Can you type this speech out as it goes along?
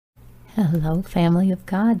Hello, family of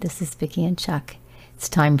God. This is Vicki and Chuck. It's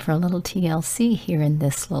time for a little TLC here in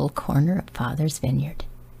this little corner of Father's Vineyard.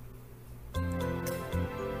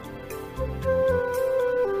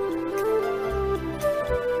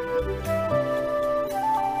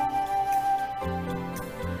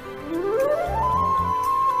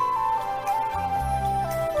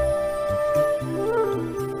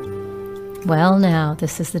 Well, now,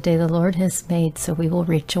 this is the day the Lord has made, so we will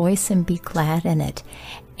rejoice and be glad in it.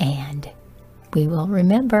 And we will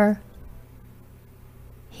remember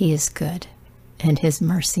He is good and His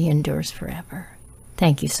mercy endures forever.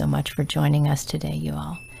 Thank you so much for joining us today, you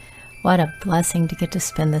all. What a blessing to get to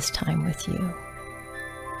spend this time with you.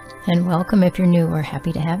 And welcome if you're new. We're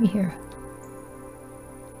happy to have you here.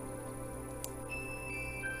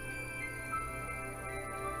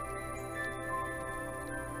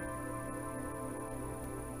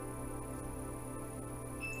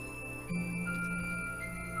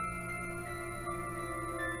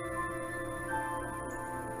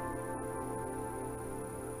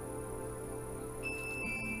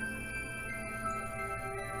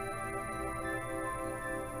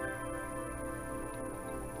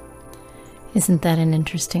 Isn't that an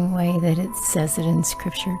interesting way that it says it in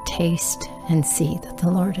Scripture? Taste and see that the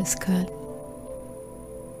Lord is good.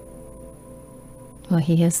 Well,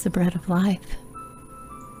 He is the bread of life.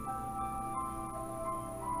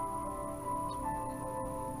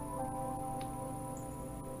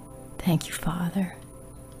 Thank you, Father.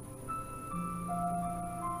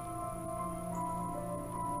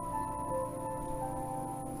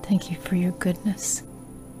 Thank you for your goodness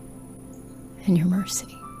and your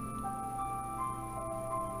mercy.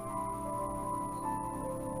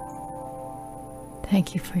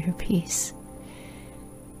 Thank you for your peace.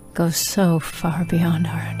 It goes so far beyond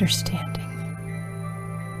our understanding.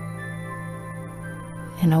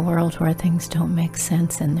 In a world where things don't make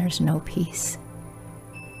sense and there's no peace.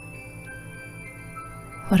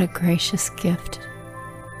 What a gracious gift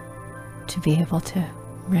to be able to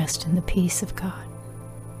rest in the peace of God.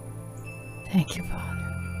 Thank you, Father.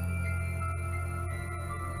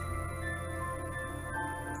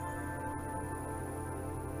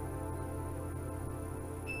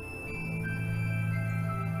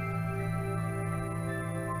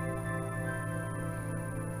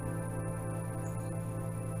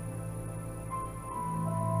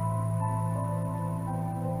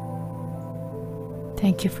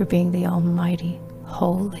 Thank you for being the Almighty,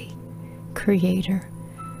 Holy Creator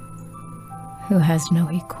who has no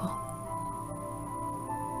equal.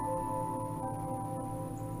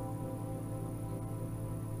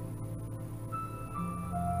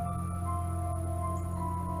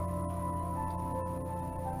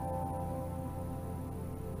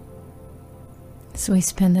 As we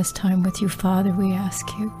spend this time with you, Father, we ask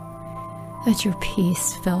you that your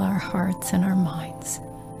peace fill our hearts and our minds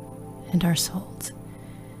and our souls.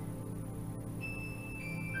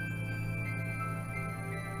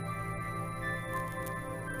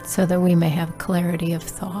 So that we may have clarity of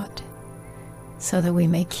thought, so that we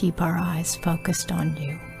may keep our eyes focused on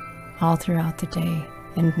you all throughout the day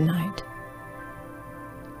and night,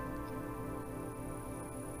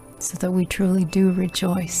 so that we truly do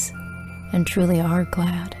rejoice and truly are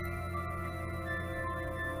glad.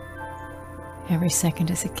 Every second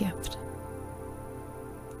is a gift.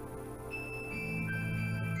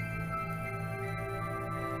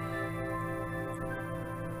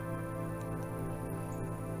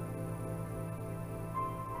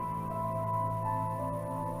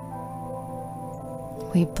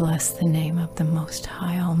 We bless the name of the Most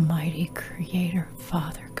High, Almighty Creator,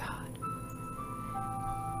 Father God.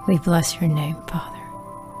 We bless your name, Father.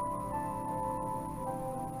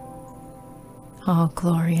 All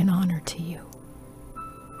glory and honor to you.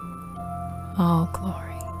 All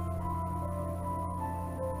glory.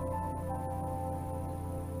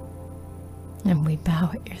 And we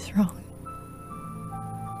bow at your throne.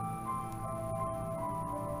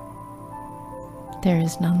 There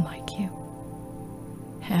is none like you.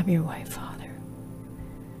 Have your way, Father.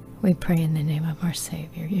 We pray in the name of our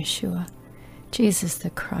Savior, Yeshua, Jesus the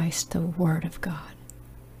Christ, the Word of God.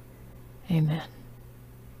 Amen.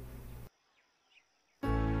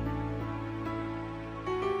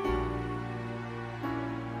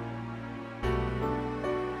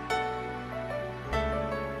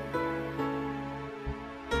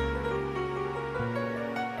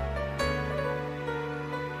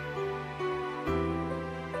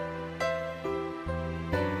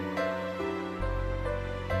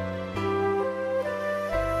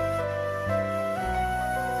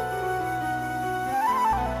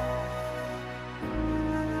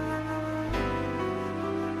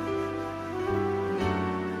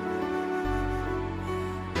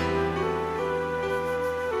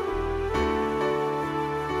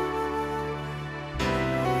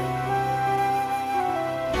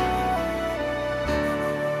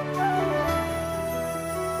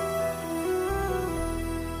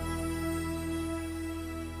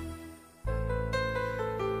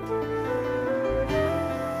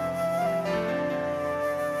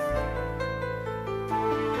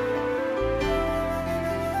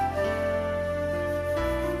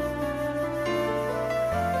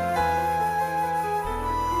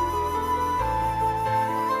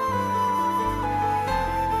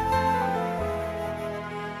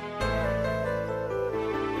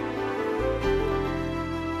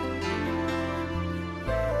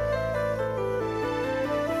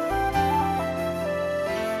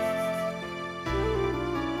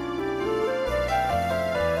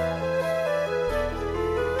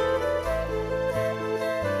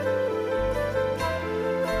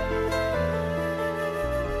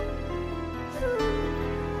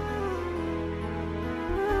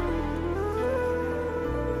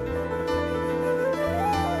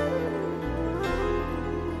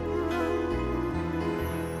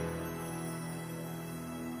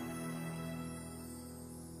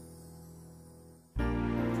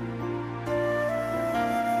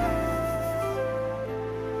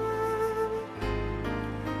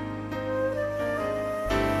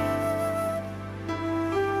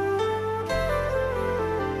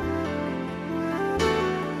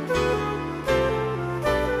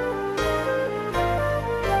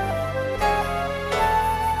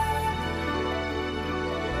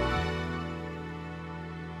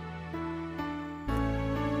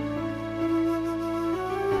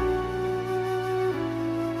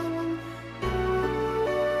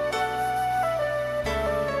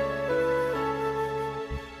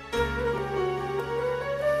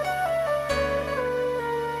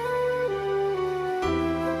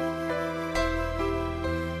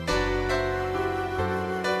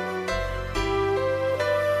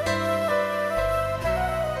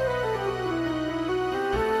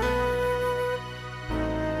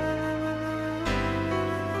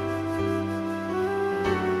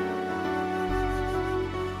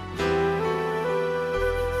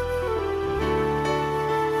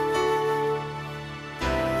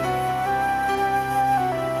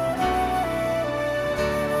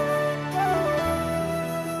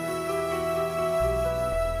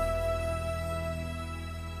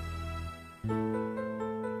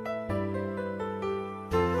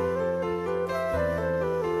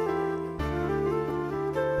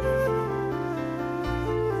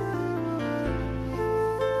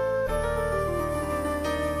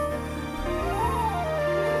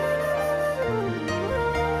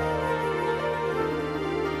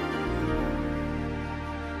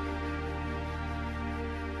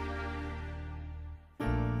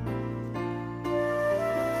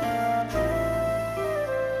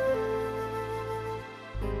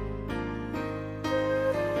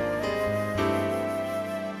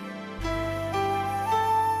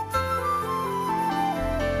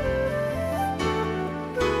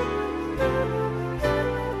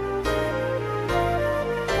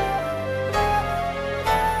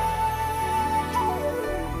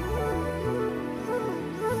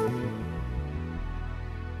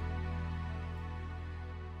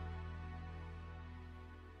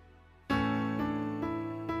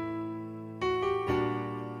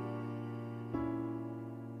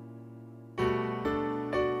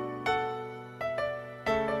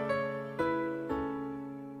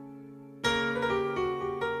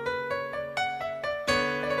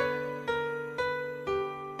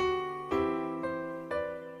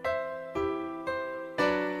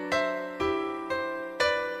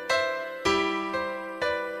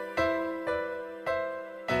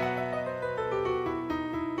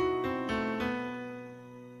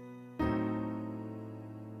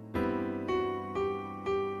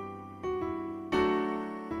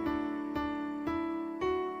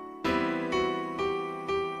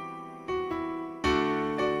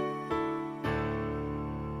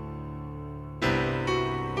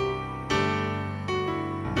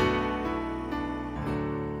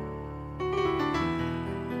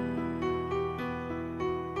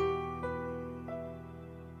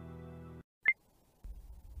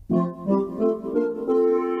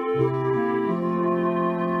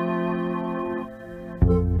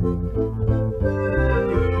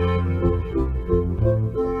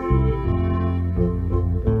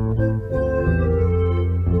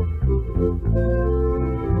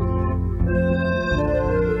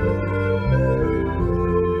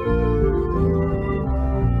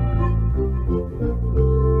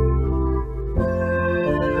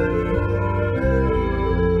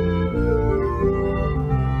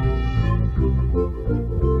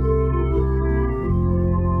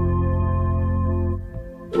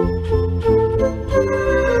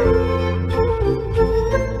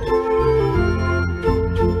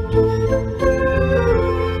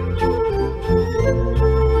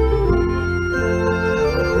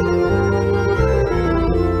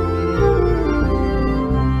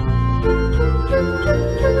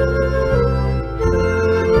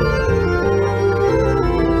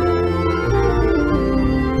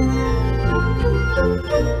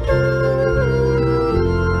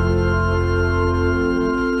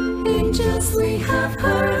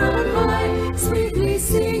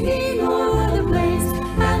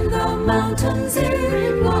 mountains in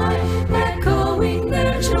reply, echoing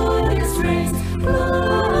their joyous strains. Gloria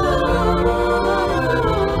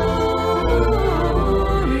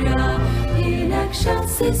in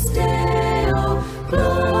excelsis Deo,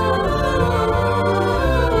 Gloria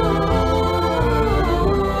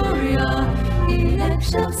in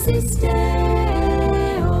excelsis Deo.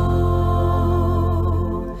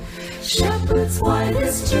 Shepherds, why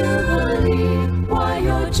this jubilee? Why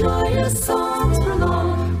your joyous song?